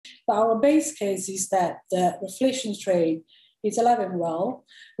But our base case is that the reflation trade is alive and well.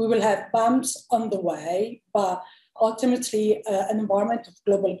 We will have bumps on the way, but ultimately an environment of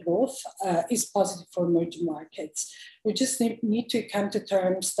global growth is positive for emerging markets. We just need to come to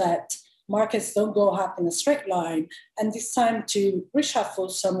terms that markets don't go up in a straight line, and it's time to reshuffle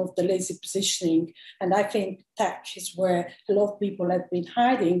some of the lazy positioning. And I think tech is where a lot of people have been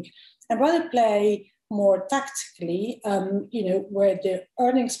hiding, and rather play more tactically, where the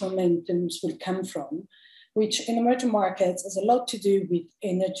earnings momentums will come from, which in emerging markets has a lot to do with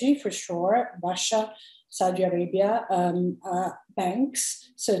energy for sure, Russia, Saudi Arabia,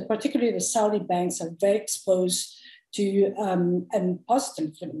 banks. So particularly the Saudi banks are very exposed to and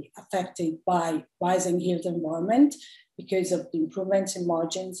positively affected by rising yield environment because of the improvements in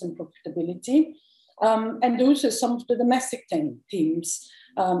margins and profitability. And also some of the domestic themes.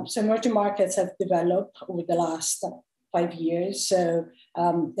 So emerging markets have developed over the last 5 years. So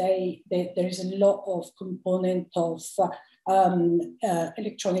there is a lot of component of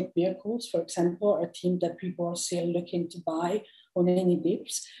electronic vehicles, for example, a theme that people are still looking to buy on any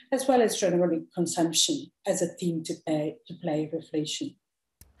dips, as well as generally consumption as a theme to play reflation.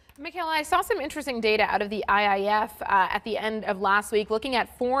 Michela, I saw some interesting data out of the IIF at the end of last week looking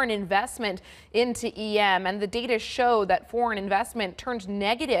at foreign investment into EM, and the data show that foreign investment turned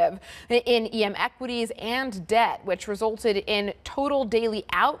negative in EM equities and debt, which resulted in total daily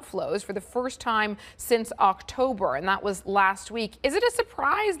outflows for the first time since October, and that was last week. Is it a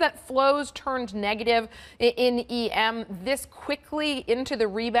surprise that flows turned negative in EM this quickly into the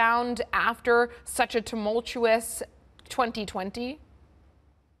rebound after such a tumultuous 2020?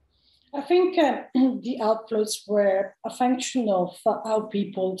 I think the outflows were a function of how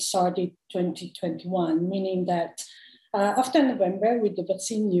people started 2021, meaning that after November, with the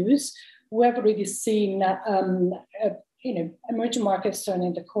vaccine news, we have already seen emerging markets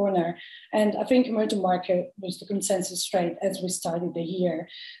turning the corner. And I think emerging market was the consensus trade as we started the year.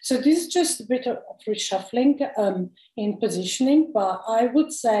 So this is just a bit of reshuffling in positioning, but I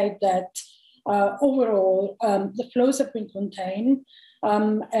would say that overall, the flows have been contained.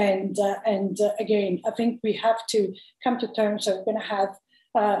 And again, I think we have to come to terms that we're going to have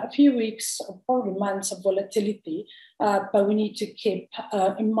a few weeks or probably months of volatility, but we need to keep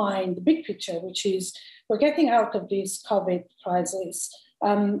in mind the big picture, which is we're getting out of this COVID crisis.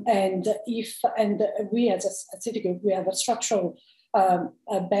 And we as a Citi Group, we have a structural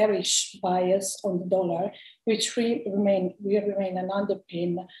bearish bias on the dollar, which will remain an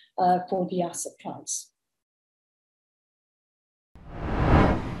underpin for the asset class.